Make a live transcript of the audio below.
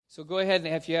So go ahead,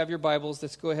 and if you have your Bibles,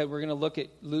 let's go ahead. We're going to look at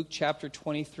Luke chapter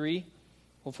 23.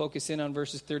 We'll focus in on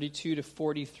verses 32 to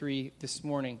 43 this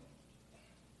morning.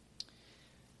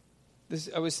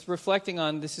 I was reflecting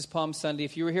on, this is Palm Sunday.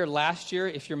 If you were here last year,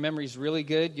 if your memory's really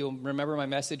good, you'll remember my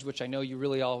message, which I know you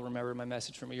really all remember my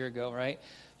message from a year ago, right?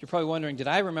 You're probably wondering, did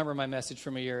I remember my message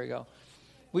from a year ago?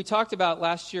 We talked about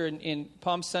last year in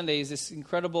Palm Sunday is this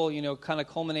incredible, kind of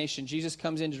culmination. Jesus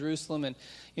comes into Jerusalem, and,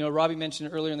 Robbie mentioned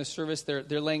earlier in the service,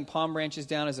 they're laying palm branches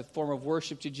down as a form of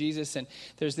worship to Jesus, and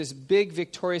there's this big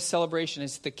victorious celebration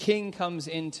as the king comes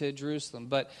into Jerusalem.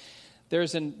 But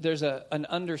there's an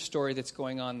understory that's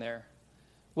going on there.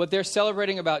 What they're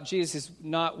celebrating about Jesus is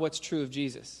not what's true of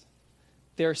Jesus.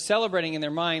 They're celebrating in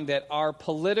their mind that our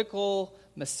political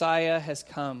Messiah has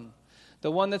come. The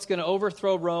one that's going to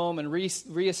overthrow Rome and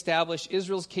reestablish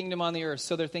Israel's kingdom on the earth.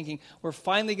 So they're thinking, we're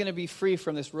finally going to be free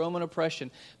from this Roman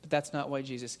oppression. But that's not why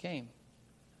Jesus came.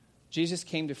 Jesus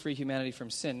came to free humanity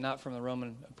from sin, not from the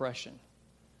Roman oppression.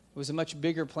 It was a much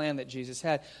bigger plan that Jesus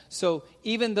had. So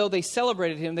even though they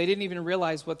celebrated him, they didn't even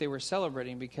realize what they were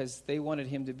celebrating because they wanted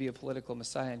him to be a political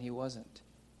Messiah, and he wasn't.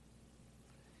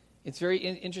 It's very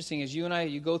interesting as you and I,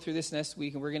 you go through this next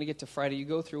week, and we're going to get to Friday. You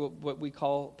go through what we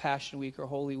call Passion Week or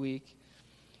Holy Week.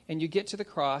 And you get to the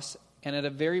cross, and at a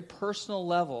very personal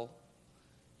level,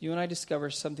 you and I discover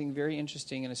something very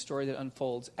interesting in a story that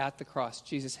unfolds at the cross.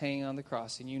 Jesus hanging on the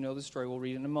cross, and you know the story. We'll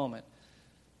read it in a moment.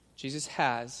 Jesus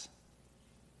has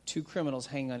two criminals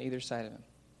hanging on either side of him.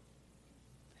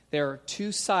 There are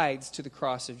two sides to the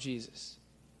cross of Jesus.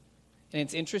 And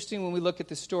it's interesting when we look at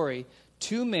the story,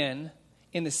 two men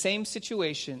in the same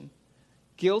situation,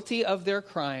 guilty of their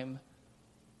crime,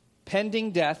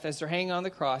 pending death as they're hanging on the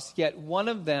cross, yet one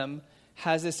of them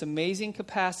has this amazing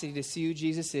capacity to see who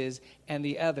Jesus is, and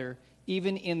the other,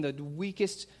 even in the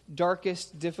weakest,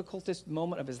 darkest, difficultest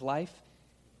moment of his life,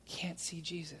 can't see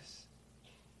Jesus.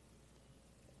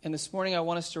 And this morning I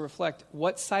want us to reflect,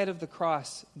 what side of the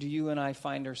cross do you and I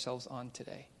find ourselves on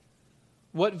today?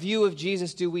 What view of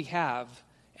Jesus do we have?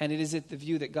 And is it the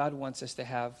view that God wants us to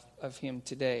have of him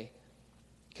today?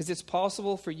 Because it's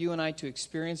possible for you and I to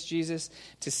experience Jesus,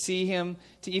 to see him,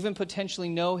 to even potentially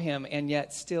know him, and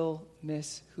yet still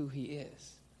miss who he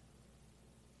is.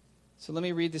 So let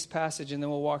me read this passage, and then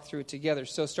we'll walk through it together.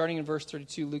 So starting in verse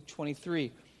 32, Luke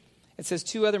 23, it says,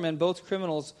 2 other men, both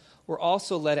criminals, were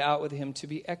also led out with him to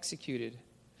be executed.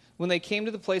 When they came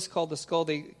to the place called the Skull,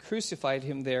 they crucified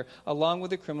him there, along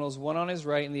with the criminals, one on his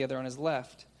right and the other on his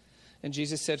left. And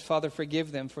Jesus said, Father,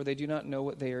 forgive them, for they do not know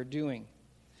what they are doing.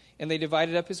 And they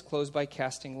divided up his clothes by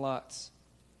casting lots.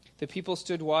 The people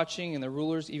stood watching, and the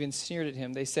rulers even sneered at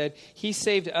him. They said, he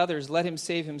saved others, let him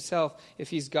save himself if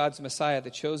he's God's Messiah,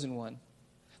 the chosen one.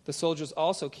 The soldiers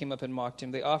also came up and mocked him.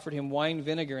 They offered him wine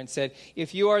vinegar and said,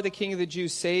 if you are the king of the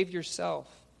Jews, save yourself.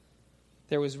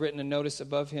 There was written a notice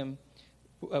above him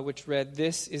which read,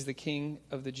 this is the king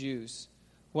of the Jews.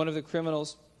 One of the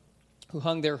criminals who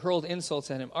hung there hurled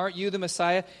insults at him. Aren't you the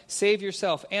Messiah? Save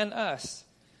yourself and us.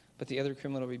 But the other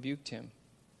criminal rebuked him.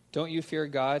 Don't you fear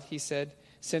God, he said,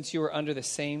 since you are under the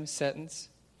same sentence?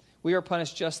 We are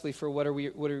punished justly for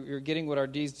we're getting what our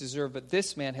deeds deserve, but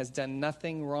this man has done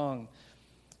nothing wrong.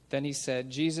 Then he said,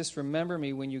 Jesus, remember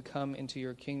me when you come into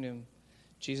your kingdom.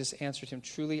 Jesus answered him,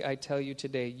 truly I tell you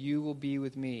today, you will be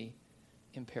with me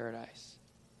in paradise.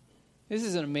 This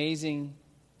is an amazing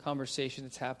conversation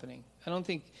that's happening. I don't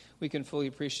think we can fully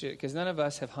appreciate it because none of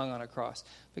us have hung on a cross.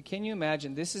 But can you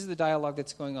imagine, this is the dialogue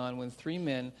that's going on when 3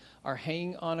 men are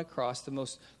hanging on a cross, the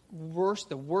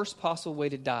worst possible way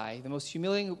to die, the most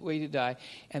humiliating way to die,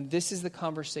 and this is the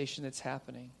conversation that's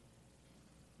happening.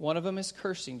 One of them is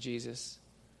cursing Jesus,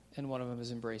 and one of them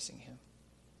is embracing him.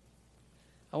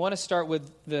 I want to start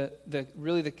with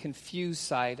the confused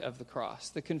side of the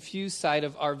cross, the confused side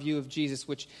of our view of Jesus,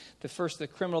 which the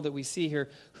criminal that we see here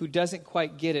who doesn't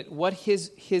quite get it, what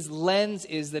his lens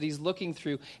is that he's looking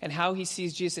through and how he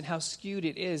sees Jesus and how skewed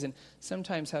it is, and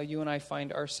sometimes how you and I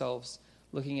find ourselves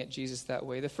looking at Jesus that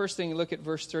way. The first thing you look at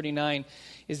verse 39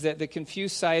 is that the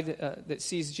confused side that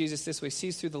sees Jesus this way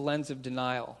sees through the lens of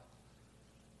denial.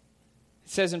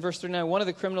 It says in verse 39, one of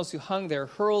the criminals who hung there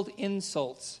hurled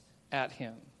insults at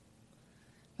him.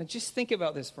 Now just think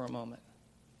about this for a moment.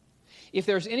 If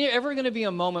there's ever going to be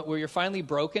a moment where you're finally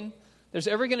broken, there's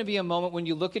ever going to be a moment when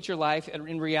you look at your life and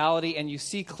in reality and you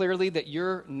see clearly that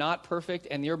you're not perfect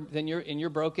and you're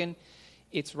broken,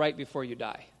 it's right before you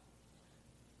die.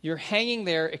 You're hanging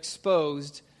there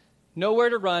exposed Nowhere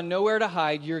to run, nowhere to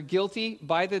hide. You're guilty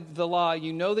by the law.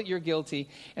 You know that you're guilty.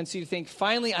 And so you think,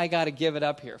 finally, I got to give it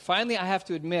up here. Finally, I have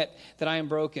to admit that I am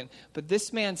broken. But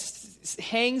this man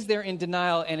hangs there in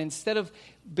denial, and instead of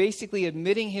basically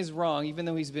admitting his wrong, even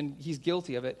though he's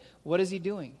guilty of it, what is he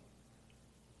doing?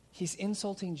 He's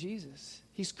insulting Jesus.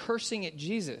 He's cursing at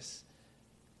Jesus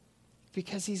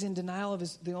because he's in denial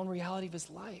of the own reality of his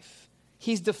life.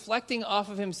 He's deflecting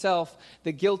off of himself,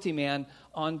 the guilty man,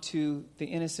 onto the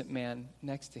innocent man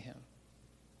next to him.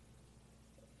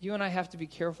 You and I have to be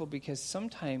careful because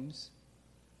sometimes,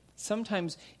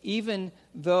 even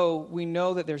though we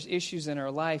know that there's issues in our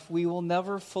life, we will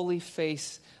never fully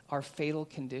face our fatal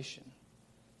condition.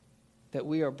 That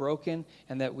we are broken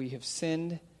and that we have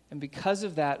sinned. And because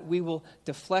of that, we will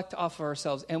deflect off of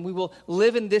ourselves and we will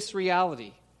live in this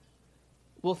reality.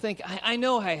 We'll think, I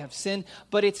know I have sinned,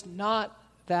 but it's not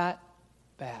that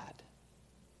bad.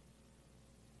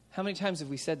 How many times have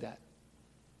we said that?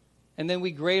 And then we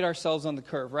grade ourselves on the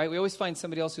curve, right? We always find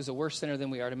somebody else who's a worse sinner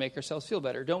than we are to make ourselves feel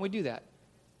better. Don't we do that?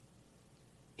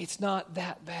 It's not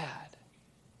that bad.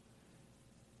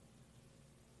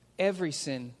 Every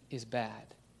sin is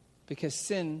bad because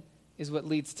sin is what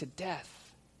leads to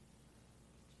death.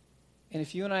 And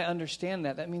if you and I understand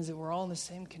that, that means that we're all in the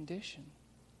same condition.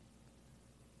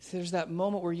 So there's that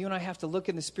moment where you and I have to look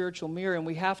in the spiritual mirror and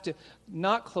we have to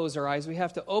not close our eyes. We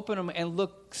have to open them and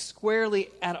look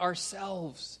squarely at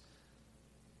ourselves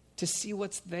to see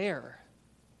what's there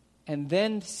and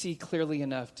then see clearly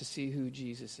enough to see who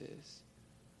Jesus is.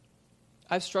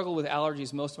 I've struggled with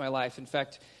allergies most of my life. In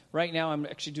fact, right now I'm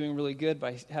actually doing really good, but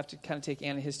I have to kind of take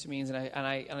antihistamines, and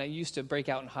I used to break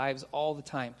out in hives all the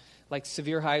time, like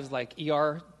severe hives, like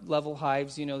ER level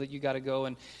hives, that you got to go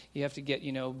and you have to get,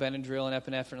 Benadryl and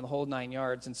epinephrine and the whole 9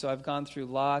 yards. And so I've gone through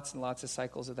lots and lots of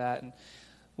cycles of that. And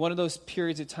one of those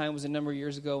periods of time was a number of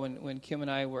years ago when Kim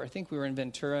and I I think we were in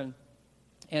Ventura,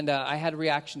 and I had a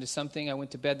reaction to something. I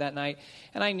went to bed that night,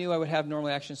 and I knew I would have normal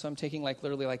reactions, so I'm taking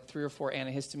literally 3 or 4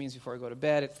 antihistamines before I go to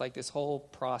bed. It's like this whole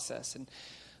process. And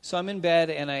so I'm in bed,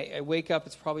 and I wake up.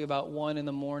 It's probably about 1 in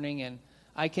the morning, and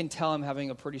I can tell I'm having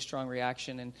a pretty strong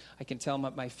reaction, and I can tell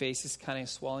my face is kind of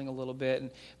swelling a little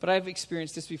bit. But I've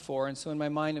experienced this before, and so in my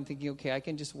mind I'm thinking, okay, I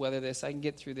can just weather this. I can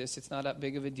get through this. It's not that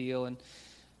big of a deal.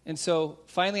 And so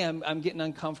finally I'm getting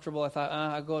uncomfortable. I thought,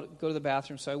 I'll go to the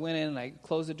bathroom. So I went in, and I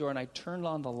closed the door, and I turned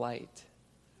on the light.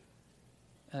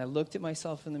 And I looked at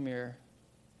myself in the mirror.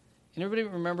 And everybody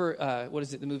remember,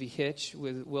 the movie Hitch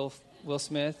with Will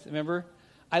Smith? Remember?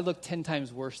 I looked 10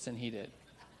 times worse than he did.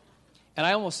 And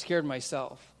I almost scared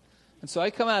myself. And so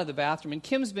I come out of the bathroom, and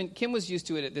Kim was used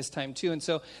to it at this time too. And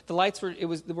so the lights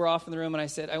were off in the room, and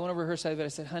I went over her side of it. I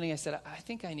said, honey, I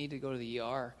think I need to go to the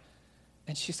ER.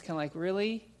 And she's kind of like,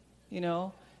 really?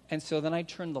 And so then I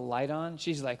turned the light on.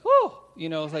 She's like, oh,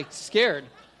 scared.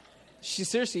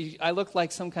 I looked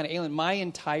like some kind of alien. My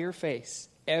entire face,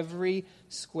 every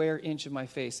square inch of my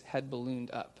face had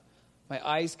ballooned up. My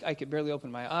eyes, I could barely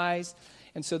open my eyes.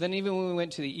 And so then even when we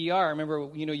went to the ER, I remember,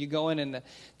 you go in and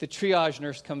the triage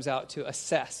nurse comes out to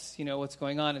assess, what's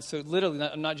going on. And so literally,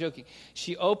 I'm not joking,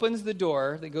 she opens the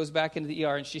door that goes back into the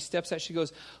ER, and she steps out. She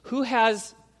goes,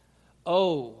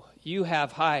 you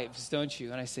have hives, don't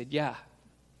you? And I said, yeah.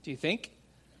 Do you think?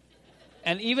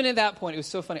 And even at that point, it was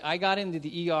so funny. I got into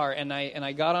the ER, and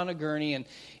I got on a gurney,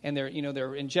 and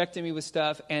they're injecting me with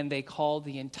stuff, and they called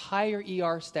the entire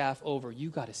ER staff over.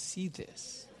 You got to see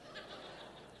this.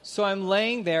 So I'm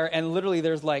laying there, and literally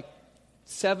there's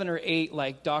 7 or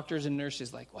 8 doctors and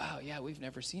nurses wow, yeah, we've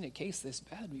never seen a case this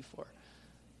bad before.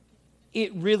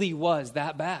 It really was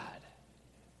that bad.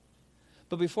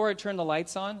 But before I turned the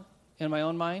lights on, in my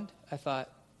own mind, I thought,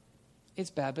 it's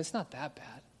bad, but it's not that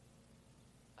bad.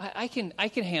 I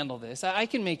can handle this. I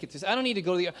can make it this. I don't need to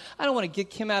go to the ER. I don't want to get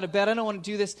Kim out of bed. I don't want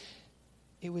to do this.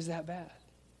 It was that bad.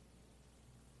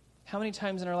 How many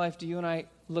times in our life do you and I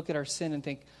look at our sin and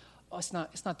think, oh, it's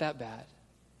not that bad?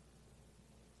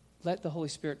 Let the Holy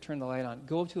Spirit turn the light on.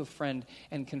 Go up to a friend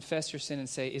and confess your sin and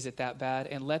say, is it that bad?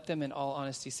 And let them in all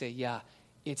honesty say, yeah,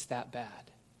 it's that bad.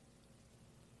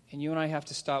 And you and I have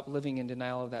to stop living in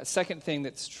denial of that. Second thing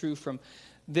that's true from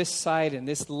this side and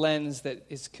this lens that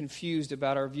is confused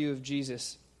about our view of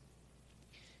Jesus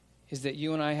is that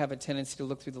you and I have a tendency to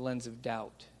look through the lens of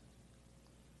doubt.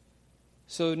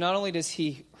 So not only does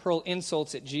he hurl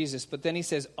insults at Jesus, but then he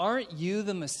says, aren't you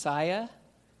the Messiah?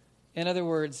 In other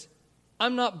words,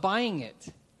 I'm not buying it.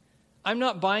 I'm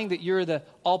not buying that you're the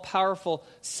all-powerful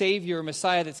Savior,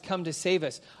 Messiah that's come to save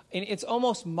us. And it's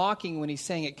almost mocking when he's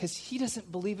saying it because he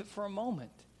doesn't believe it for a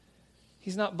moment.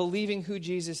 He's not believing who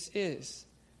Jesus is.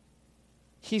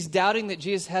 He's doubting that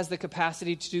Jesus has the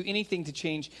capacity to do anything to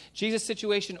change Jesus'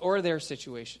 situation or their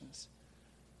situations.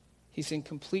 He's in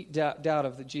complete doubt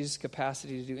of Jesus'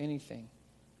 capacity to do anything.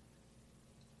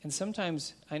 And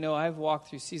sometimes, I know I've walked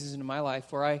through seasons in my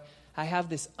life where I have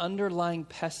this underlying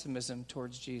pessimism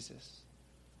towards Jesus.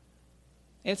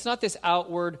 And it's not this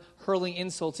outward hurling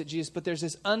insults at Jesus, but there's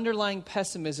this underlying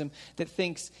pessimism that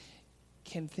thinks,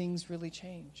 can things really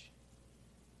change?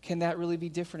 Can that really be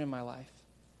different in my life?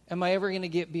 Am I ever going to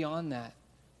get beyond that?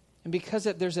 And because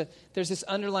there's this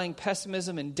underlying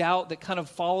pessimism and doubt that kind of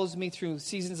follows me through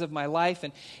seasons of my life,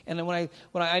 and when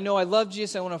I know I love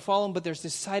Jesus, I want to follow him, but there's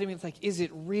this side of me that's like, is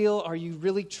it real? Are you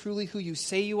really truly who you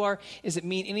say you are? Does it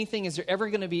mean anything? Is there ever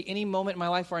going to be any moment in my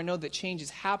life where I know that change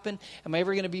has happened? Am I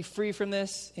ever going to be free from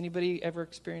this? Anybody ever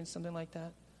experienced something like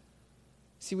that?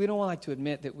 See, we don't like to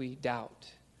admit that we doubt.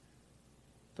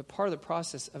 But part of the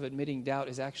process of admitting doubt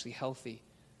is actually healthy,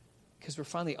 because we're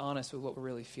finally honest with what we're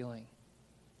really feeling.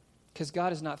 Because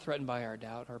God is not threatened by our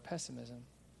doubt or pessimism,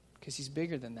 because he's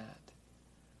bigger than that.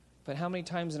 But how many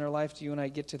times in our life do you and I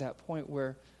get to that point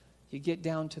where you get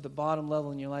down to the bottom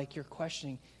level and you're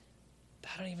questioning,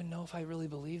 I don't even know if I really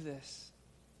believe this.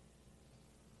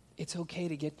 It's okay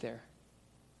to get there.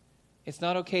 It's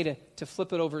not okay to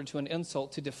flip it over into an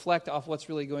insult, to deflect off what's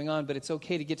really going on, but it's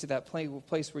okay to get to that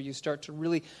place where you start to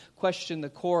really question the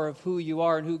core of who you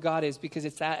are and who God is, because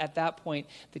it's at that point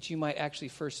that you might actually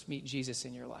first meet Jesus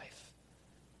in your life.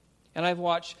 And I've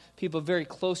watched people very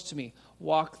close to me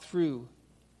walk through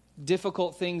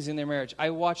difficult things in their marriage. I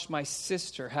watched my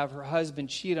sister have her husband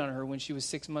cheat on her when she was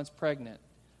 6 months pregnant.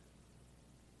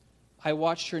 I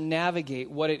watched her navigate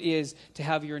what it is to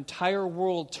have your entire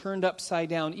world turned upside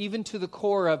down, even to the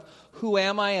core of who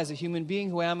am I as a human being,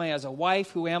 who am I as a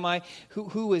wife, who am I,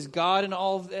 who is God in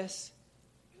all of this?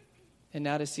 And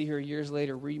now to see her years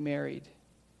later remarried,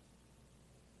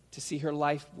 to see her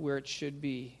life where it should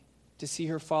be, to see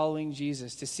her following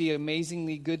Jesus, to see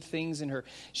amazingly good things in her.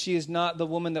 She is not the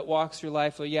woman that walks through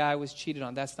life, oh yeah, I was cheated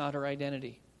on. That's not her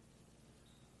identity.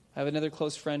 I have another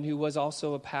close friend who was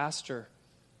also a pastor,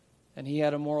 and he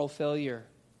had a moral failure.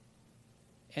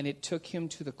 And it took him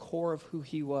to the core of who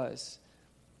he was.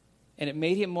 And it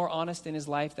made him more honest in his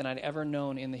life than I'd ever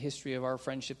known in the history of our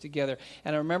friendship together.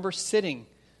 And I remember sitting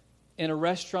in a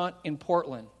restaurant in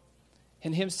Portland,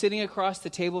 and him sitting across the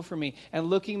table from me and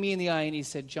looking me in the eye, and he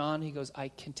said, John, he goes, I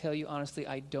can tell you honestly,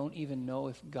 I don't even know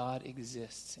if God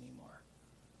exists anymore.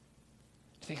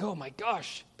 I think, oh my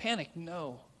gosh, panic,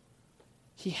 no.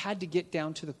 He had to get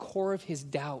down to the core of his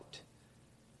doubt.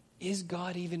 Is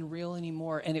God even real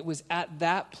anymore? And it was at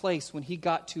that place when he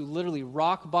got to literally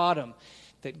rock bottom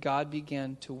that God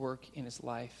began to work in his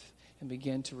life and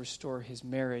began to restore his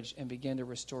marriage and began to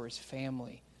restore his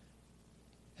family.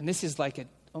 And this is like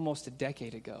almost a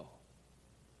decade ago.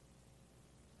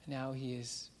 And now he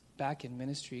is back in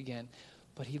ministry again,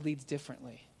 but he leads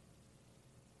differently.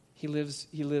 He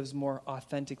lives more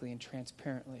authentically and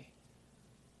transparently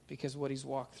because of what he's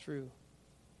walked through.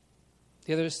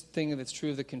 The other thing that's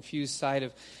true of the confused side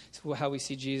of how we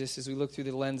see Jesus is we look through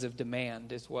the lens of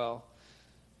demand as well.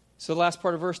 So the last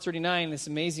part of verse 39, it's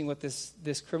amazing what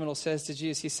this criminal says to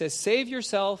Jesus. He says, save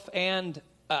yourself and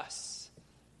us.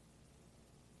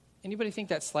 Anybody think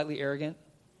that's slightly arrogant?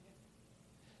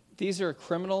 These are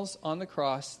criminals on the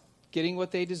cross getting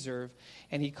what they deserve,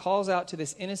 and he calls out to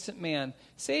this innocent man,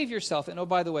 save yourself, and oh,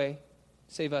 by the way,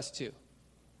 save us too.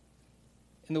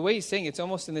 And the way he's saying it's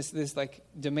almost in this like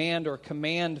demand or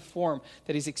command form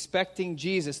that he's expecting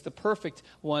Jesus, the perfect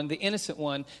one, the innocent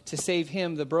one, to save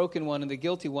him, the broken one and the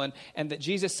guilty one, and that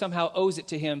Jesus somehow owes it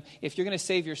to him. If you're going to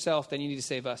save yourself, then you need to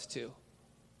save us too.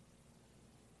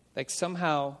 Like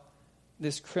somehow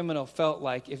this criminal felt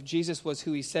like if Jesus was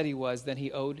who he said he was, then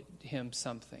he owed him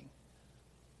something.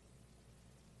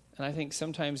 And I think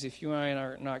sometimes if you and I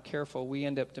are not careful, we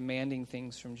end up demanding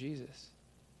things from Jesus.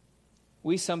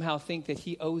 We somehow think that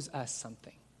he owes us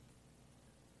something.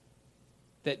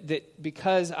 That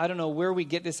because, I don't know where we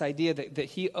get this idea that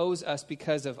he owes us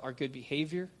because of our good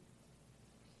behavior.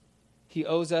 He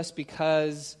owes us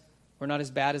because we're not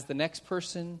as bad as the next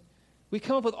person. We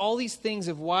come up with all these things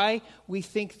of why we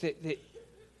think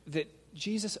that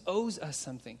Jesus owes us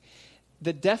something.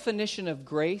 The definition of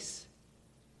grace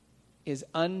is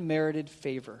unmerited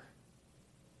favor,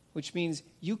 which means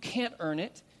you can't earn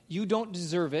it. You don't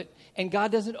deserve it, and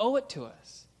God doesn't owe it to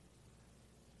us.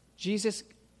 Jesus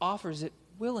offers it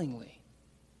willingly.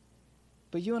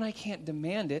 But you and I can't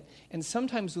demand it, and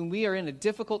sometimes when we are in a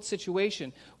difficult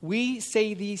situation, we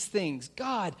say these things,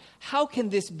 God, how can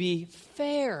this be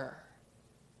fair?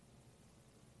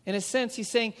 In a sense, he's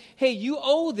saying, hey, you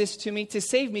owe this to me to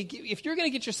save me. If you're going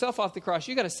to get yourself off the cross,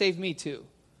 you got to save me too.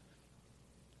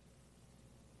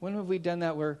 When have we done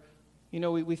that where,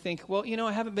 we think, well,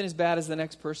 I haven't been as bad as the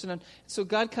next person, and so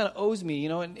God kind of owes me,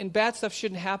 and bad stuff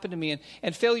shouldn't happen to me,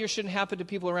 and failure shouldn't happen to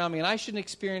people around me, and I shouldn't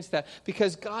experience that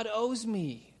because God owes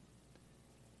me.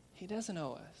 He doesn't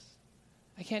owe us.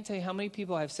 I can't tell you how many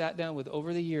people I've sat down with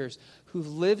over the years who've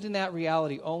lived in that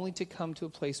reality only to come to a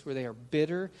place where they are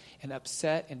bitter and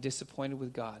upset and disappointed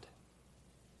with God.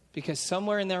 Because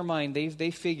somewhere in their mind, they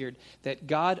figured that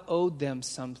God owed them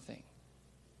something.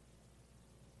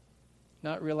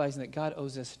 Not realizing that God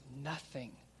owes us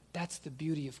nothing. That's the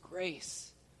beauty of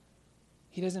grace.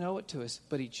 He doesn't owe it to us,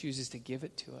 but he chooses to give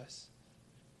it to us.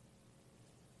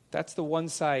 That's the one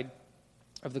side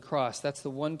of the cross. That's the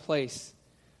one place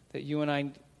that you and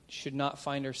I should not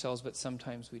find ourselves, but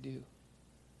sometimes we do.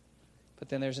 But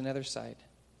then there's another side.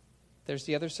 There's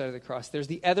the other side of the cross. There's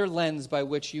the other lens by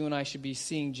which you and I should be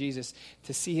seeing Jesus,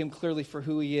 to see him clearly for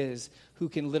who he is, who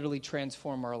can literally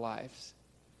transform our lives.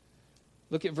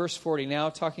 Look at verse 40, now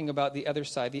talking about the other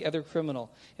side, the other criminal.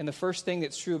 And the first thing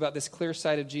that's true about this clear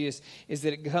side of Jesus is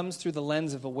that it comes through the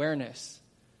lens of awareness.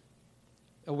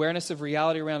 Awareness of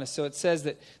reality around us. So it says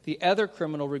that the other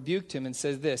criminal rebuked him and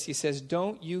says this. He says,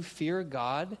 "Don't you fear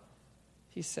God?"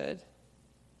 he said.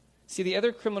 See, the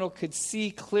other criminal could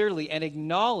see clearly and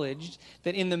acknowledged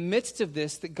that in the midst of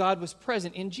this, that God was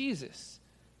present in Jesus.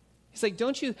 He's like,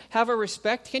 don't you have a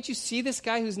respect? Can't you see this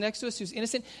guy who's next to us, who's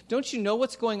innocent? Don't you know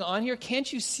what's going on here?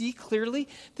 Can't you see clearly?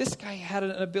 This guy had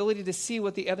an ability to see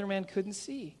what the other man couldn't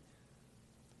see.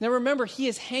 Now remember, he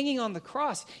is hanging on the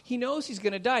cross. He knows he's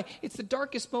going to die. It's the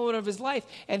darkest moment of his life.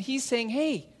 And he's saying,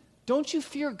 hey, don't you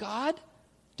fear God?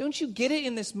 Don't you get it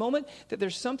in this moment that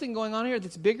there's something going on here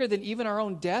that's bigger than even our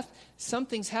own death?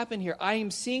 Something's happened here. I am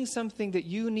seeing something that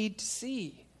you need to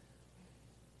see.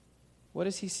 What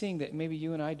is he seeing that maybe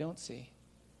you and I don't see?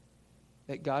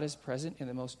 That God is present in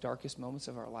the most darkest moments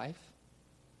of our life?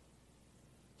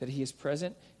 That he is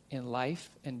present in life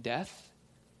and death?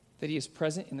 That he is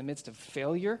present in the midst of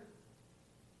failure?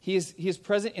 He is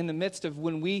present in the midst of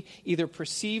when we either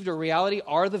perceived or reality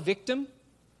are the victim?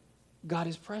 God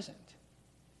is present.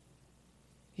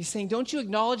 He's saying, don't you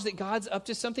acknowledge that God's up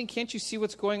to something? Can't you see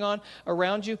what's going on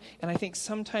around you? And I think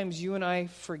sometimes you and I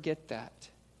forget that.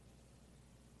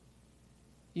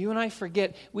 You and I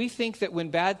forget. We think that when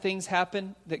bad things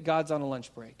happen, that God's on a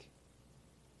lunch break.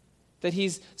 That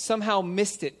he's somehow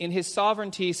missed it. In his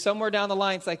sovereignty, somewhere down the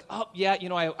line, it's like, oh, yeah,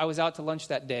 I was out to lunch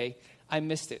that day. I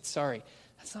missed it. Sorry.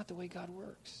 That's not the way God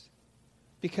works.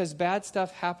 Because bad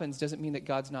stuff happens doesn't mean that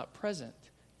God's not present.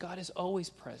 God is always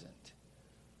present.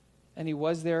 And he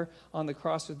was there on the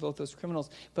cross with both those criminals.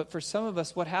 But for some of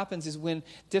us, what happens is when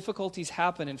difficulties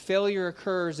happen and failure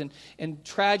occurs and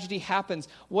tragedy happens,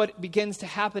 what begins to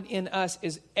happen in us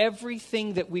is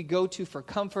everything that we go to for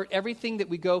comfort, everything that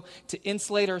we go to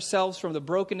insulate ourselves from the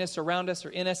brokenness around us or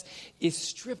in us is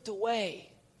stripped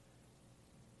away.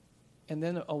 And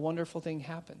then a wonderful thing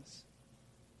happens.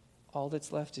 All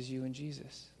that's left is you and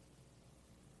Jesus.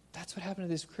 That's what happened to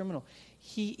this criminal.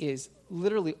 He is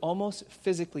literally almost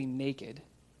physically naked.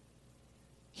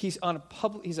 He's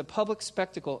a public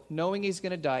spectacle, knowing he's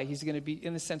going to die. He's going to be,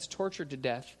 in a sense, tortured to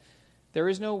death. There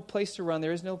is no place to run.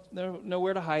 There is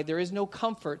nowhere to hide. There is no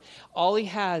comfort. All he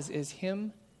has is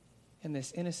him and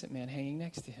this innocent man hanging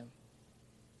next to him.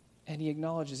 And he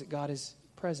acknowledges that God is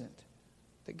present,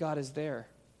 that God is there.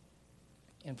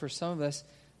 And for some of us,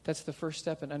 that's the first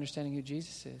step in understanding who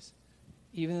Jesus is.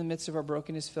 Even in the midst of our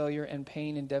brokenness, failure, and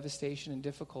pain, and devastation, and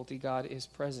difficulty, God is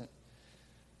present.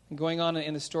 And going on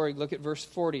in the story, look at verse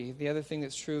 40. The other thing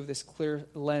that's true of this clear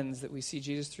lens that we see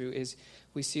Jesus through is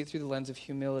we see it through the lens of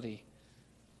humility.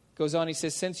 Goes on, he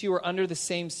says, since you are under the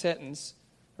same sentence,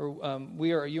 or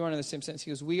you are under the same sentence,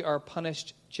 he goes, we are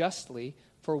punished justly,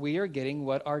 for we are getting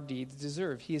what our deeds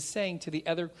deserve. He is saying to the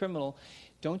other criminal,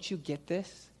 don't you get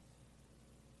this?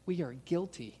 We are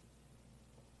guilty.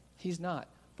 He's not.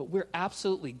 But we're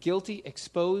absolutely guilty,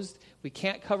 exposed. We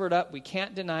can't cover it up. We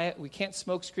can't deny it. We can't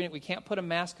smoke screen it. We can't put a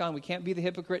mask on. We can't be the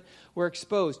hypocrite. We're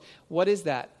exposed. What is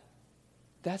that?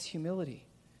 That's humility.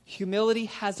 Humility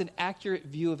has an accurate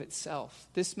view of itself.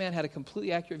 This man had a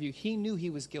completely accurate view. He knew he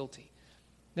was guilty.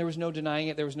 There was no denying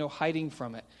it. There was no hiding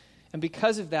from it. And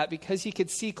because of that, because he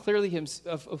could see clearly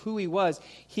of who he was,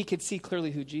 he could see clearly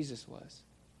who Jesus was.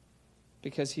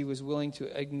 Because he was willing to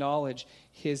acknowledge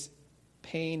his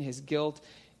pain, his guilt,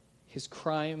 his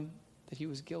crime, that he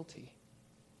was guilty.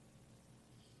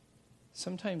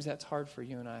 Sometimes that's hard for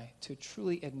you and I to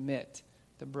truly admit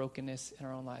the brokenness in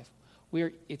our own life.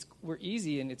 we're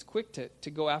easy and it's quick to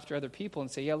go after other people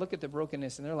and say, yeah, look at the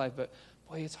brokenness in their life, but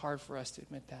boy, it's hard for us to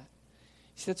admit that.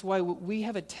 See, that's why we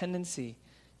have a tendency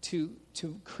to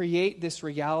create this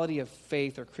reality of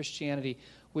faith or Christianity,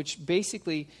 which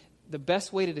basically, the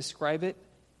best way to describe it,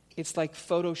 it's like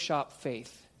Photoshop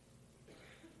faith.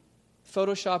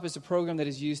 Photoshop is a program that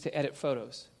is used to edit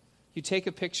photos. You take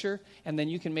a picture, and then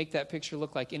you can make that picture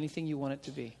look like anything you want it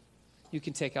to be. You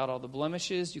can take out all the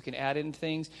blemishes. You can add in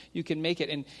things. You can make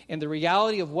it. And the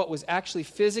reality of what was actually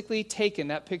physically taken,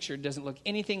 that picture doesn't look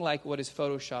anything like what is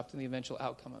Photoshopped in the eventual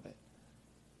outcome of it.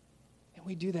 And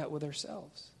we do that with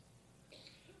ourselves.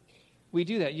 We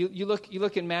do that. You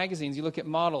look in magazines. You look at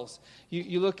models.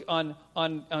 You look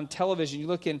on television. You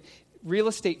look in real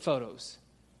estate photos.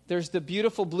 There's the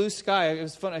beautiful blue sky. It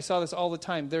was fun. I saw this all the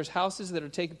time. There's houses that are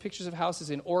taking pictures of houses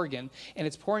in Oregon, and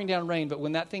it's pouring down rain, but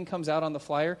when that thing comes out on the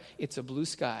flyer, it's a blue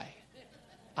sky.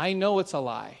 I know it's a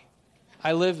lie.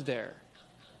 I lived there.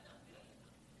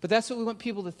 But that's what we want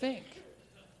people to think.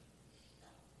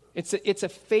 It's a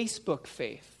Facebook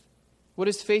faith. What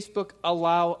does Facebook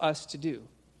allow us to do?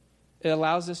 It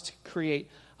allows us to create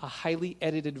a highly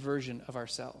edited version of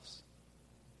ourselves.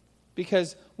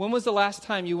 Because when was the last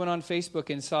time you went on Facebook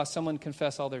and saw someone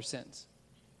confess all their sins?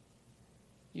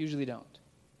 Usually don't.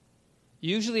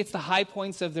 Usually it's the high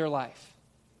points of their life.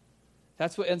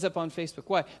 That's what ends up on Facebook.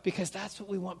 Why? Because that's what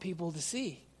we want people to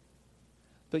see.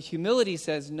 But humility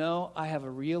says, no, I have a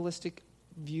realistic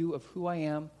view of who I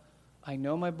am. I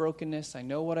know my brokenness. I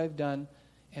know what I've done.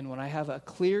 And when I have a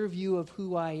clear view of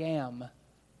who I am,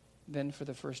 then for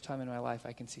the first time in my life,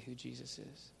 I can see who Jesus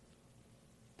is.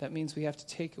 That means we have to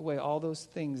take away all those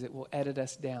things that will edit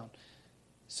us down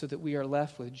so that we are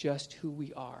left with just who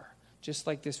we are. Just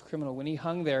like this criminal. When he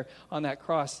hung there on that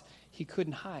cross, he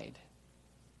couldn't hide.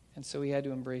 And so he had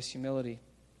to embrace humility.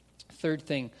 Third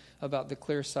thing about the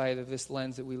clear side of this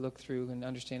lens that we look through and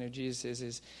understand who Jesus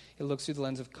is it looks through the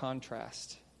lens of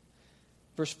contrast.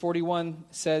 Verse 41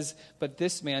 says, but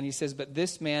this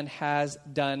man has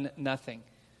done nothing.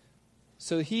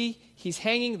 So he's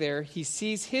hanging there. He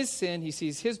sees his sin. He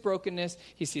sees his brokenness.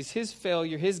 He sees his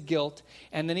failure, his guilt.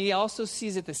 And then he also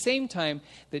sees at the same time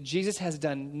that Jesus has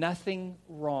done nothing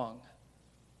wrong.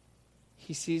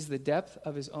 He sees the depth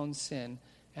of his own sin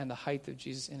and the height of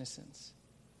Jesus' innocence.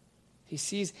 He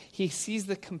sees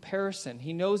the comparison.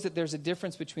 He knows that there's a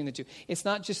difference between the two. It's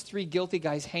not just three guilty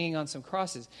guys hanging on some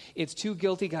crosses. It's two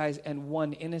guilty guys and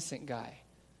one innocent guy.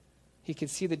 He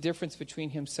could see the difference between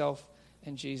himself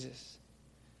and Jesus.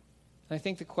 And I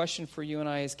think the question for you and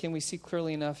I is, can we see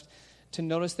clearly enough to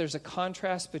notice there's a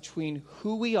contrast between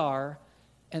who we are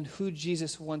and who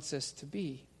Jesus wants us to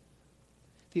be?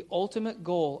 The ultimate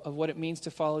goal of what it means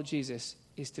to follow Jesus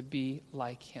is to be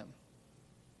like him.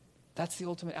 That's the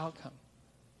ultimate outcome.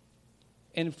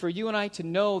 And for you and I to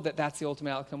know that that's the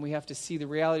ultimate outcome, we have to see the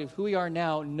reality of who we are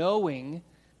now, knowing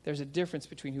there's a difference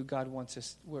between who God wants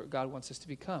us, where God wants us to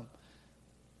become.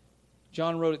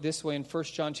 John wrote it this way in 1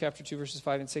 John chapter 2, verses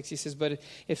 5 and 6. He says, but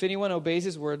if anyone obeys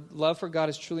his word, love for God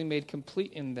is truly made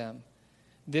complete in them.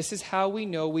 This is how we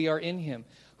know we are in him.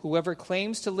 Whoever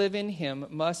claims to live in him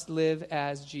must live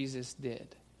as Jesus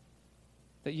did.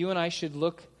 That you and I should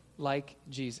look like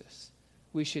Jesus.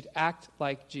 We should act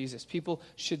like Jesus. People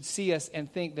should see us and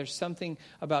think there's something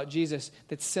about Jesus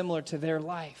that's similar to their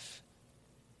life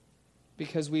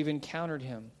because we've encountered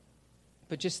him.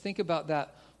 But just think about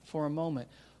that for a moment.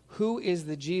 Who is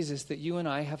the Jesus that you and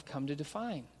I have come to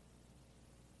define?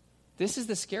 This is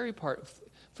the scary part.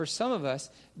 For some of us,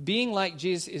 being like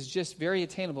Jesus is just very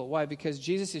attainable. Why? Because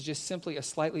Jesus is just simply a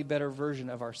slightly better version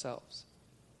of ourselves.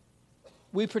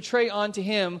 We portray onto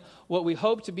him what we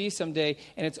hope to be someday,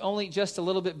 and it's only just a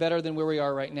little bit better than where we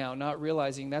are right now, not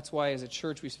realizing that's why as a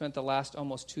church we spent the last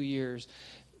almost 2 years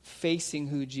facing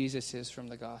who Jesus is from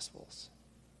the Gospels.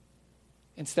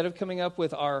 Instead of coming up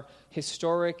with our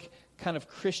historic kind of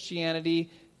Christianity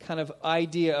kind of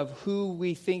idea of who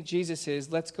we think Jesus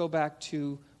is, let's go back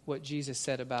to what Jesus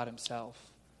said about himself,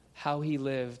 how he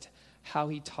lived, how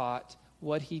he taught,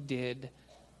 what he did.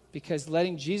 Because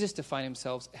letting Jesus define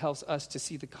himself helps us to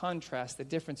see the contrast, the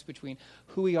difference between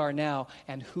who we are now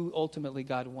and who ultimately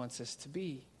God wants us to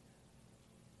be.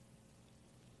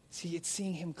 See, it's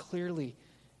seeing him clearly.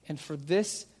 And for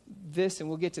this, and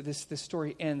we'll get to this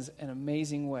story ends an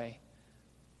amazing way.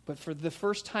 But for the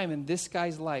first time in this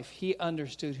guy's life, he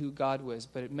understood who God was,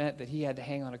 but it meant that he had to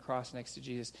hang on a cross next to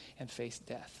Jesus and face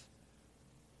death.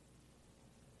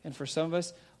 And for some of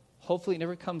us, hopefully it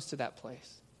never comes to that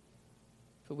place.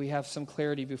 But we have some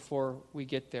clarity before we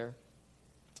get there.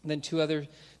 And then two other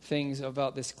things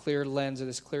about this clear lens or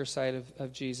this clear side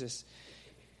of Jesus.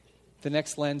 The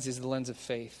next lens is the lens of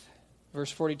faith.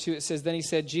 Verse 42, it says, then he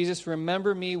said, Jesus,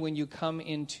 remember me when you come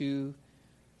into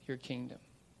your kingdom.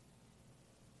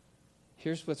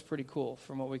 Here's what's pretty cool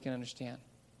from what we can understand.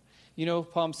 You know,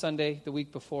 Palm Sunday, the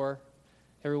week before,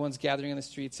 everyone's gathering in the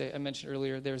streets. I mentioned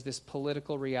earlier, there's this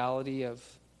political reality of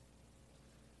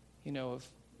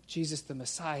Jesus the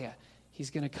Messiah. He's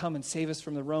going to come and save us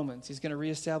from the Romans. He's going to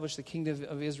reestablish the kingdom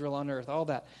of Israel on earth, all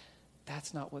that.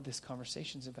 That's not what this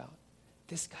conversation's about.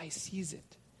 This guy sees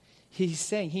it. He's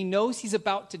saying, he knows he's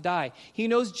about to die. He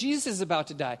knows Jesus is about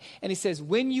to die. And he says,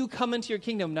 when you come into your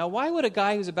kingdom. Now, why would a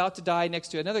guy who's about to die next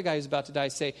to another guy who's about to die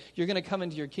say, you're going to come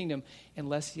into your kingdom,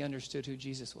 unless he understood who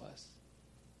Jesus was?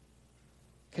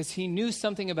 Because he knew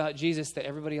something about Jesus that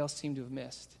everybody else seemed to have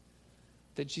missed.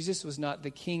 That Jesus was not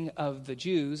the king of the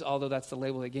Jews, although that's the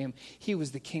label they gave him. He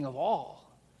was the king of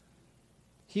all.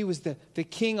 He was the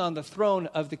king on the throne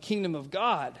of the kingdom of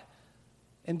God.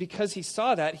 And because he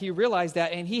saw that, he realized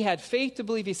that, and he had faith to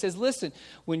believe. He says, listen,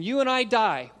 when you and I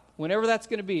die, whenever that's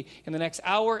going to be, in the next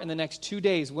hour, in the next 2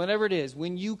 days, whenever it is,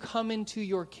 when you come into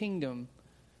your kingdom,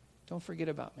 don't forget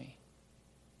about me.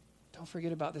 Don't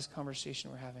forget about this conversation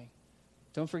we're having.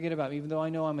 Don't forget about me. Even though I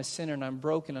know I'm a sinner and I'm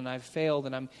broken and I've failed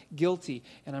and I'm guilty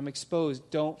and I'm exposed,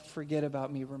 don't forget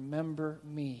about me. Remember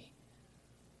me.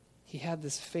 He had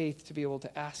this faith to be able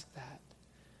to ask that.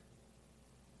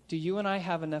 Do you and I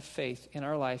have enough faith in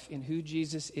our life in who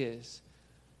Jesus is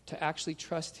to actually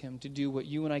trust him to do what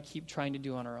you and I keep trying to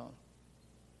do on our own?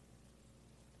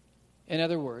 In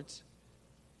other words,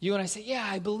 you and I say, yeah,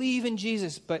 I believe in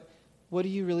Jesus, but what do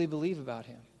you really believe about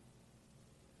him?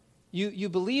 You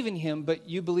believe in him, but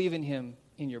you believe in him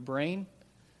in your brain.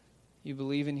 You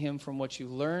believe in him from what you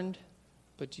learned,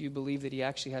 but do you believe that he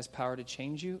actually has power to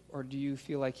change you, or do you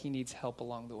feel like he needs help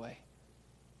along the way?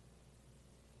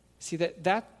 See,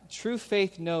 that true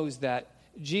faith knows that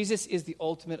Jesus is the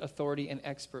ultimate authority and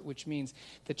expert, which means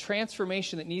the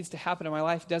transformation that needs to happen in my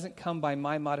life doesn't come by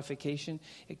my modification.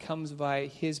 It comes by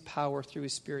his power through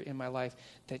his Spirit in my life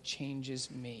that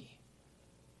changes me.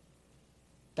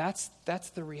 That's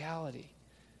the reality.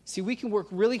 See, we can work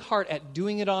really hard at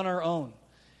doing it on our own,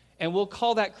 and we'll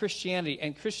call that Christianity,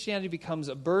 and Christianity becomes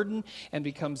a burden and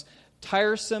becomes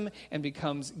tiresome and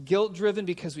becomes guilt-driven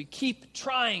because we keep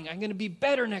trying. I'm going to be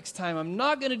better next time. I'm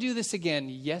not going to do this again.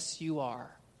 Yes, you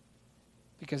are.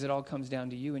 Because it all comes down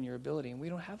to you and your ability, and we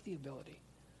don't have the ability.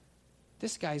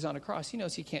 This guy's on a cross. He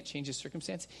knows he can't change his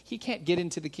circumstance. He can't get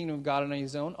into the kingdom of God on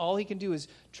his own. All he can do is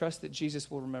trust that Jesus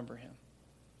will remember him.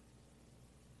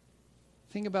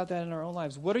 Think about that in our own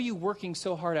lives. What are you working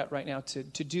so hard at right now to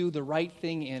do the right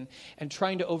thing in and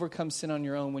trying to overcome sin on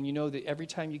your own when you know that every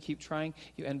time you keep trying,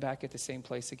 you end back at the same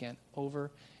place again,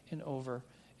 over and over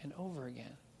and over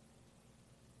again?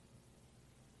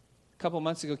 A couple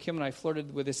months ago, Kim and I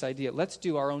flirted with this idea. Let's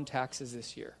do our own taxes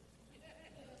this year.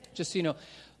 Just so you know,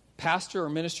 pastor or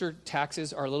minister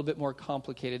taxes are a little bit more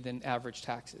complicated than average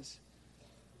taxes,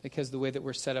 because of the way that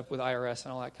we're set up with IRS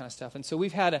and all that kind of stuff. And so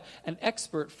we've had an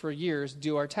expert for years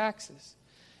do our taxes.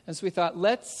 And so we thought,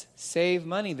 let's save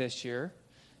money this year.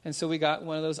 And so we got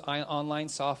one of those online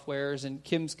softwares, and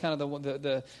Kim's kind of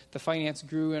the finance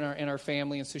guru in our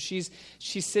family. And so she's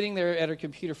sitting there at her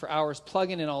computer for hours,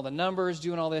 plugging in all the numbers,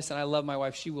 doing all this. And I love my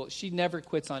wife. She never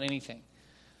quits on anything.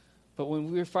 But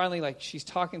when we were finally, she's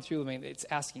talking through, it's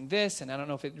asking this, and I don't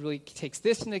know if it really takes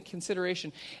this into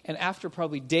consideration. And after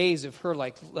probably days of her,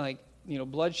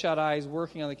 bloodshot eyes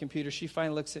working on the computer, she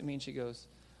finally looks at me and she goes,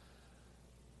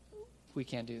 we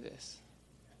can't do this.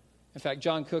 In fact,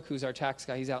 John Cook, who's our tax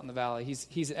guy, he's out in the valley.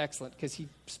 He's excellent because he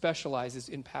specializes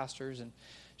in pastors. And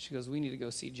she goes, we need to go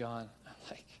see John. I'm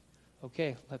like,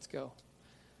 okay, let's go.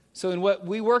 So in what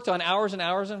we worked on hours and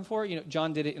hours on for,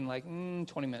 John did it in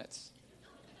 20 minutes.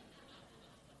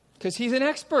 Because he's an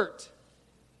expert.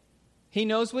 He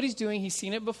knows what he's doing. He's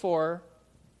seen it before.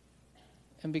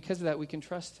 And because of that, we can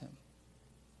trust him.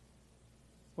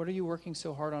 What are you working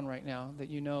so hard on right now that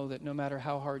you know that no matter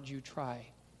how hard you try,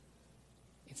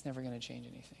 it's never going to change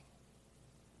anything?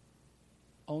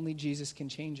 Only Jesus can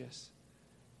change us.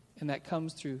 And that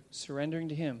comes through surrendering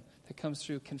to him. That comes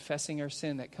through confessing our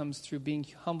sin. That comes through being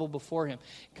humble before him.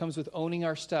 It comes with owning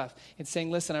our stuff and saying,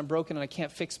 listen, I'm broken and I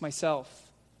can't fix myself.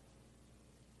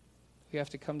 We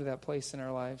have to come to that place in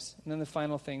our lives. And then the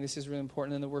final thing, this is really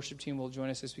important, and the worship team will join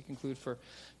us as we conclude for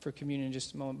communion in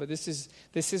just a moment. But this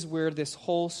is where this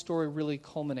whole story really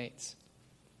culminates.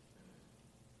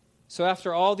 So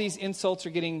after all these insults are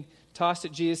getting tossed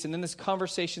at Jesus, and then this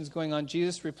conversation is going on,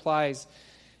 Jesus replies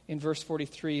in verse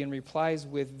 43, and replies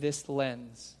with this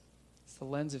lens. It's the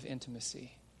lens of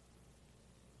intimacy.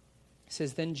 It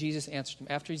says, then Jesus answered him,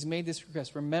 after he's made this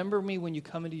request, remember me when you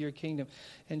come into your kingdom.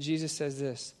 And Jesus says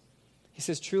this, He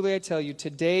says, truly I tell you,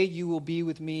 today you will be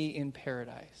with me in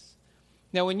paradise.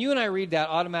 Now, when you and I read that,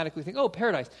 automatically think, oh,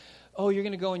 paradise. Oh, you're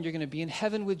going to go and you're going to be in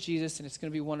heaven with Jesus and it's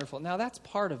going to be wonderful. Now, that's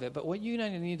part of it. But what you and I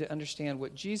need to understand,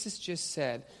 what Jesus just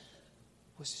said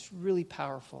was really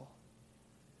powerful.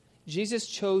 Jesus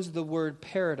chose the word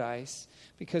paradise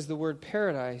because the word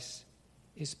paradise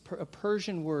is a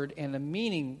Persian word and the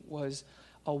meaning was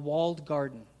a walled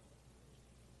garden.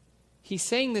 He's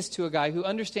saying this to a guy who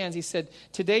understands. He said,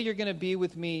 today you're going to be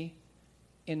with me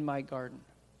in my garden.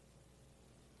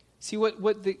 See,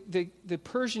 what the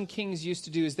Persian kings used to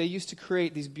do is they used to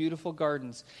create these beautiful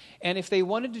gardens. And if they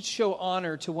wanted to show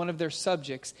honor to one of their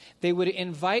subjects, they would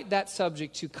invite that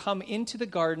subject to come into the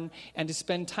garden and to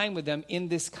spend time with them in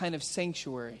this kind of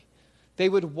sanctuary. They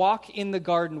would walk in the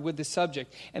garden with the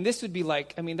subject. And this would be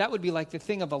like, that would be like the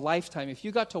thing of a lifetime. If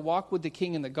you got to walk with the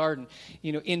king in the garden,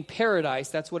 in paradise,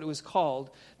 that's what it was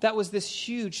called. That was this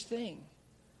huge thing.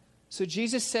 So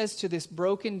Jesus says to this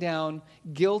broken down,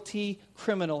 guilty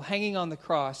criminal hanging on the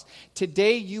cross,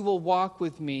 today you will walk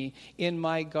with me in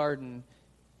my garden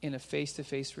in a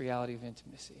face-to-face reality of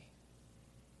intimacy.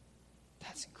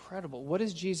 That's incredible. What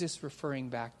is Jesus referring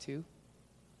back to?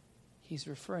 He's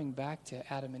referring back to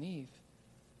Adam and Eve.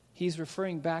 He's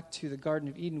referring back to the Garden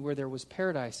of Eden where there was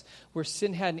paradise, where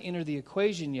sin hadn't entered the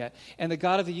equation yet. And the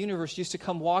God of the universe used to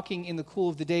come walking in the cool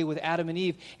of the day with Adam and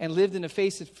Eve and lived in a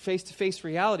face-to-face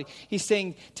reality. He's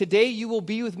saying, today you will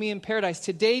be with me in paradise.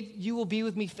 Today you will be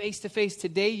with me face-to-face.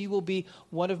 Today you will be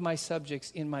one of my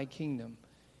subjects in my kingdom,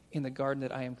 in the garden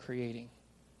that I am creating.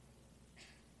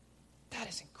 That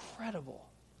is incredible.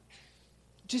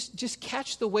 Just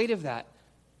catch the weight of that.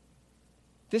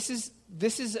 This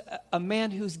is a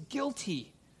man who's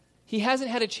guilty. He hasn't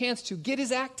had a chance to get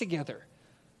his act together.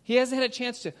 He hasn't had a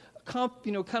chance to kind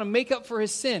of make up for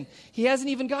his sin. He hasn't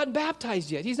even gotten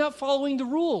baptized yet. He's not following the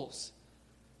rules.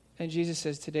 And Jesus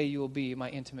says, today you will be my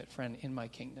intimate friend in my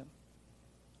kingdom.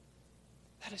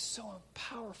 That is so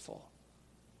powerful.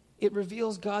 It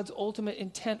reveals God's ultimate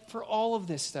intent for all of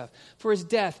this stuff. For his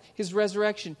death, his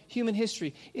resurrection, human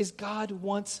history, is God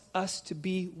wants us to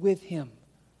be with him.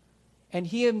 And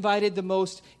he invited the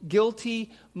most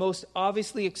guilty, most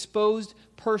obviously exposed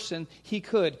person he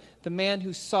could, the man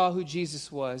who saw who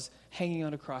Jesus was, hanging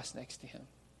on a cross next to him.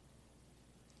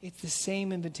 It's the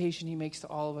same invitation he makes to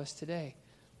all of us today.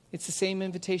 It's the same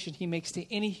invitation he makes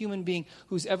to any human being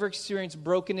who's ever experienced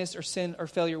brokenness or sin or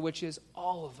failure, which is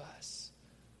all of us.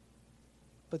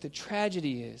 But the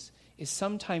tragedy is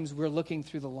sometimes we're looking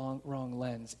through the wrong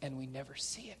lens and we never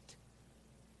see it.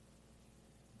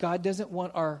 God doesn't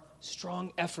want our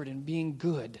strong effort in being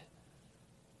good.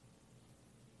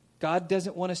 God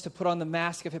doesn't want us to put on the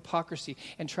mask of hypocrisy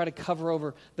and try to cover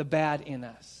over the bad in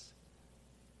us.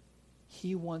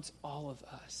 He wants all of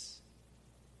us.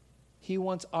 He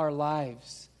wants our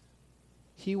lives.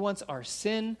 He wants our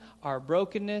sin, our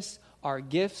brokenness, our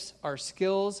gifts, our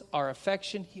skills, our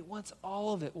affection. He wants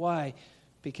all of it. Why?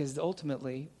 Because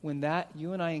ultimately, when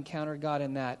you and I encounter God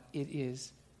in that, it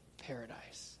is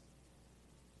paradise.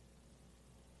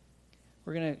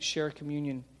 We're going to share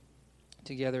communion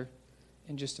together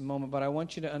in just a moment, but I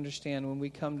want you to understand when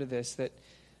we come to this that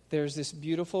there's this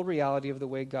beautiful reality of the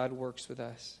way God works with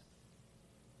us.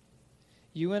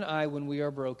 You and I, when we are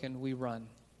broken, we run.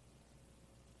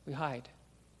 We hide.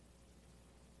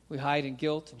 We hide in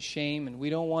guilt and shame, and we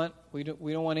don't want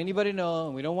anybody to know,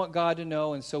 and we don't want God to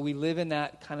know, and so we live in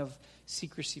that kind of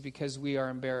secrecy because we are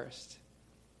embarrassed.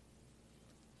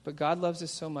 But God loves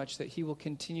us so much that he will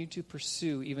continue to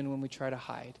pursue even when we try to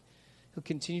hide. He'll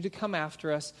continue to come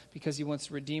after us because he wants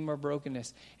to redeem our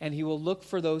brokenness. And he will look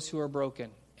for those who are broken.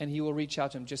 And he will reach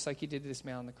out to them just like he did to this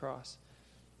man on the cross.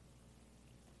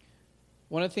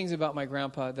 One of the things about my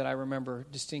grandpa that I remember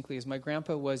distinctly is my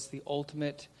grandpa was the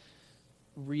ultimate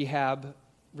rehab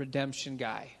redemption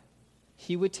guy.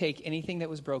 He would take anything that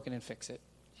was broken and fix it.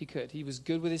 He could. He was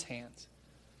good with his hands.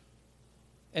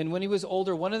 And when he was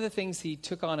older, one of the things he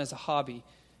took on as a hobby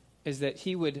is that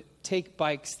he would take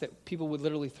bikes that people would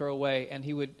literally throw away, and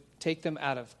he would take them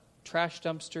out of trash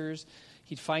dumpsters.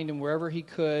 He'd find them wherever he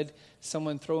could.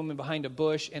 Someone throw them in behind a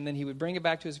bush, and then he would bring it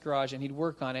back to his garage, and he'd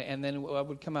work on it, and then it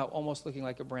would come out almost looking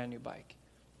like a brand new bike.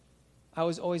 I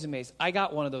was always amazed. I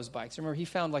got one of those bikes. I remember he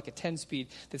found like a 10-speed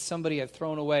that somebody had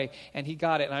thrown away, and he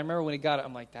got it. And I remember when he got it,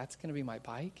 I'm like, that's going to be my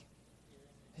bike?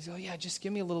 He said, oh, yeah, just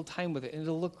give me a little time with it, and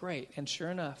it'll look great. And sure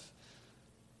enough,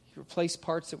 he replaced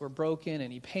parts that were broken,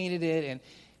 and he painted it, and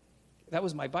that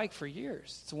was my bike for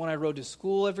years. It's the one I rode to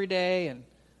school every day, and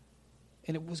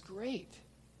it was great.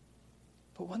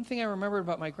 But one thing I remember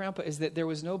about my grandpa is that there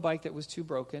was no bike that was too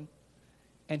broken,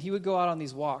 and he would go out on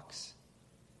these walks.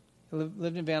 He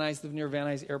lived in Van Nuys, lived near Van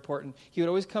Nuys Airport, and he would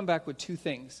always come back with two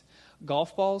things.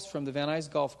 Golf balls from the Van Nuys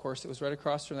golf course that was right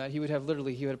across from that. He would have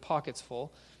pockets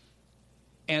full,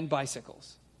 and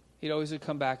bicycles. He'd always would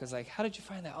come back and was like, how did you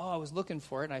find that? Oh, I was looking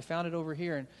for it, and I found it over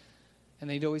here. And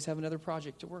they'd always have another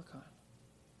project to work on.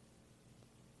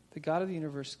 The God of the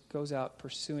universe goes out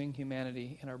pursuing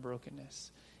humanity in our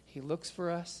brokenness. He looks for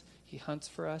us, he hunts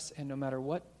for us, and no matter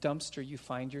what dumpster you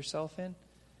find yourself in,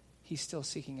 he's still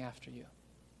seeking after you.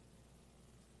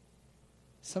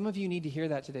 Some of you need to hear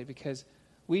that today because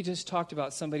we just talked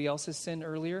about somebody else's sin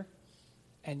earlier,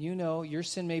 and you know your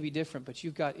sin may be different, but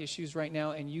you've got issues right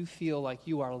now, and you feel like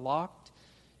you are locked,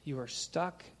 you are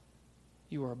stuck,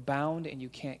 you are bound, and you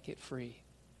can't get free.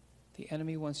 The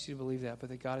enemy wants you to believe that, but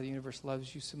the God of the universe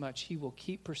loves you so much, he will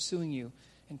keep pursuing you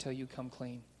until you come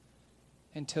clean,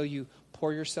 until you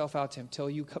pour yourself out to him, until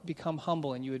you become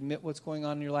humble and you admit what's going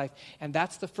on in your life. And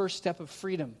that's the first step of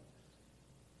freedom,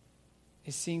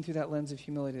 is seeing through that lens of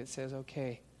humility that says,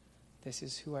 okay, this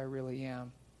is who I really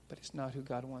am, but it's not who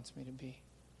God wants me to be.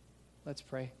 Let's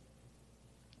pray.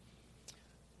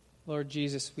 Lord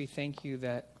Jesus, we thank you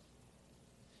that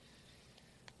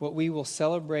what we will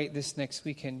celebrate this next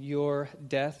weekend, your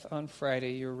death on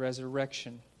Friday, your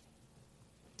resurrection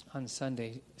on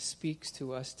Sunday, speaks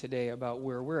to us today about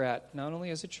where we're at, not only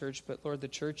as a church, but Lord, the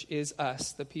church is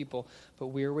us, the people, but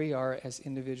where we are as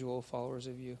individual followers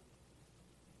of you.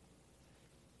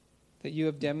 That you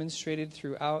have demonstrated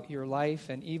throughout your life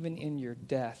and even in your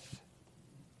death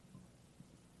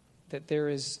that there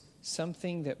is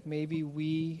something that maybe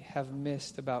we have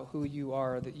missed about who you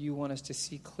are that you want us to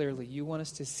see clearly. You want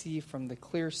us to see from the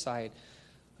clear side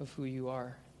of who you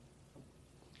are.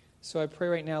 So I pray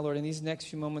right now, Lord, in these next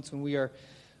few moments when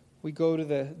we go to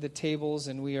the tables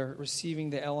and we are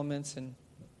receiving the elements, and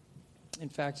in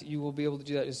fact, you will be able to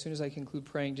do that as soon as I conclude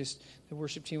praying. Just the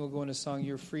worship team will go into song.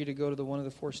 You're free to go to one of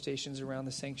the 4 stations around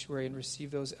the sanctuary and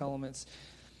receive those elements.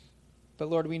 But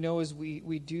Lord, we know as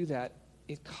we do that,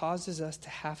 it causes us to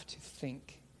have to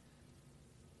think.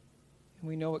 And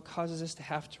we know it causes us to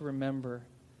have to remember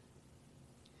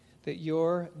that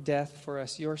your death for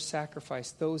us, your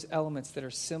sacrifice, those elements that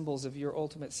are symbols of your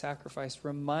ultimate sacrifice,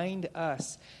 remind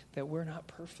us that we're not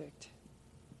perfect,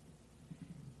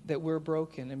 that we're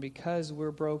broken. And because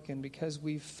we're broken, because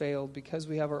we've failed, because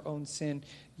we have our own sin,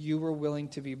 you were willing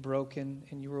to be broken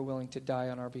and you were willing to die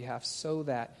on our behalf so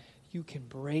that you can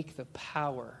break the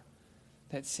power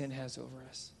that sin has over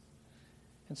us.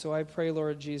 And so I pray,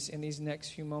 Lord Jesus, in these next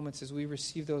few moments as we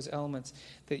receive those elements,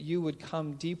 that you would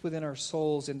come deep within our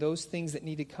souls and those things that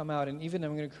need to come out. And even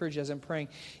I'm going to encourage you as I'm praying,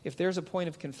 if there's a point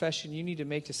of confession you need to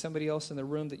make to somebody else in the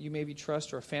room that you maybe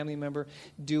trust or a family member,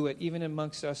 do it, even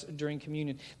amongst us during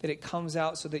communion, that it comes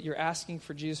out so that you're asking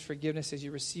for Jesus' forgiveness as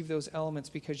you receive those elements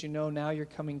because you know now you're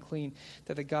coming clean,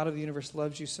 that the God of the universe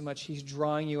loves you so much, he's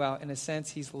drawing you out. In a sense,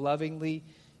 he's lovingly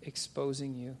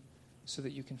exposing you so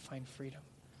that you can find freedom.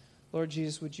 Lord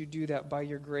Jesus, would you do that by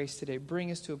your grace today?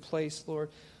 Bring us to a place, Lord,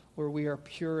 where we are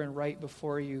pure and right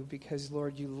before you because,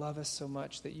 Lord, you love us so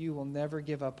much that you will never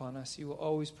give up on us. You will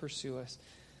always pursue us.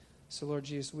 So, Lord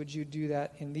Jesus, would you do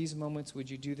that in these moments? Would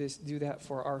you do that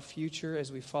for our future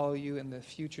as we follow you and the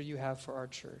future you have for our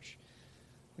church?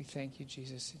 We thank you,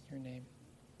 Jesus, in your name.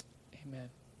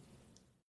 Amen.